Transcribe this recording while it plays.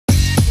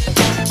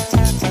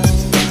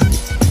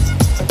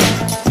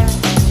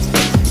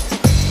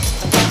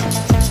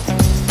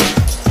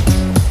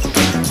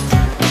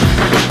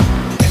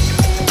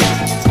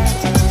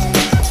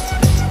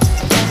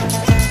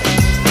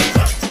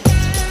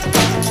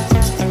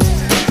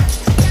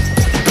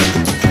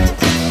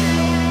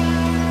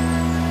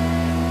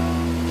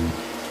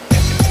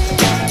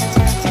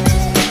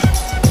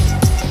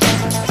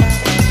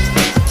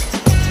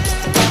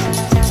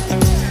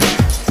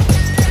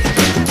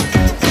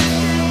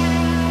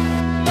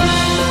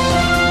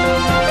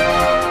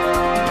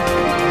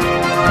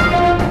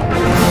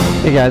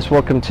Hey guys,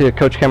 welcome to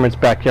Coach Cameron's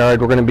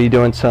backyard. We're going to be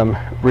doing some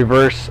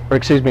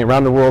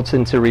around the world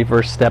into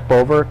reverse step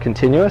over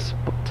continuous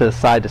to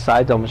side.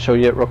 I'm going to show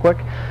you it real quick.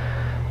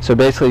 So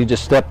basically you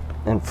just step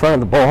in front of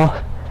the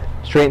ball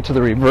straight into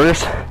the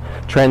reverse.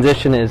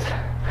 Transition is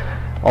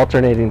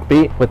alternating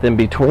feet with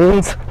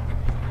in-betweens,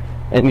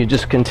 and you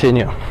just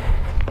continue.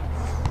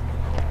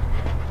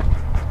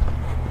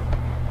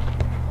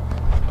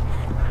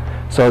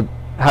 So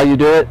how you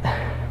do it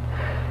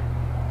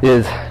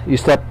is you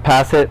step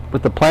past it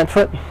with the plant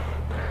foot,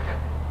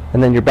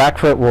 and then your back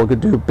foot will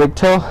do big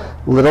toe,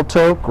 little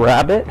toe,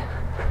 grab it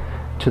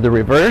to the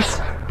reverse,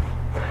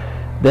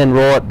 then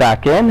roll it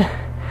back in,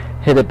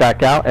 hit it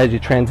back out as you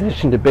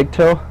transition to big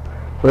toe,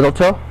 little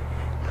toe.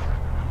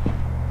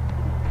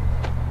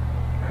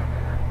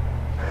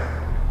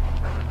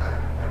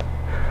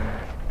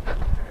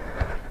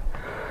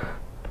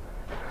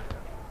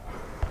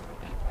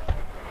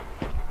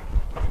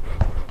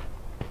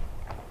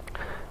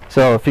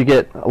 So if you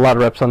get a lot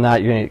of reps on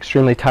that, you're going to get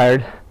extremely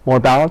tired. More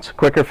balance,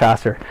 quicker,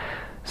 faster.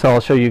 So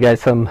I'll show you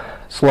guys some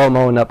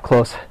slow-mo and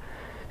up-close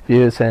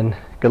views, and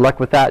good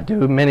luck with that.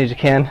 Do as many as you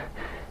can.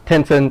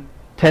 10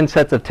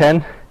 sets of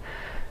 10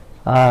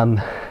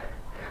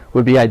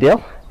 would be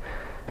ideal.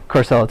 Of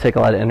course, that'll take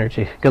a lot of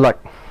energy. Good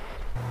luck.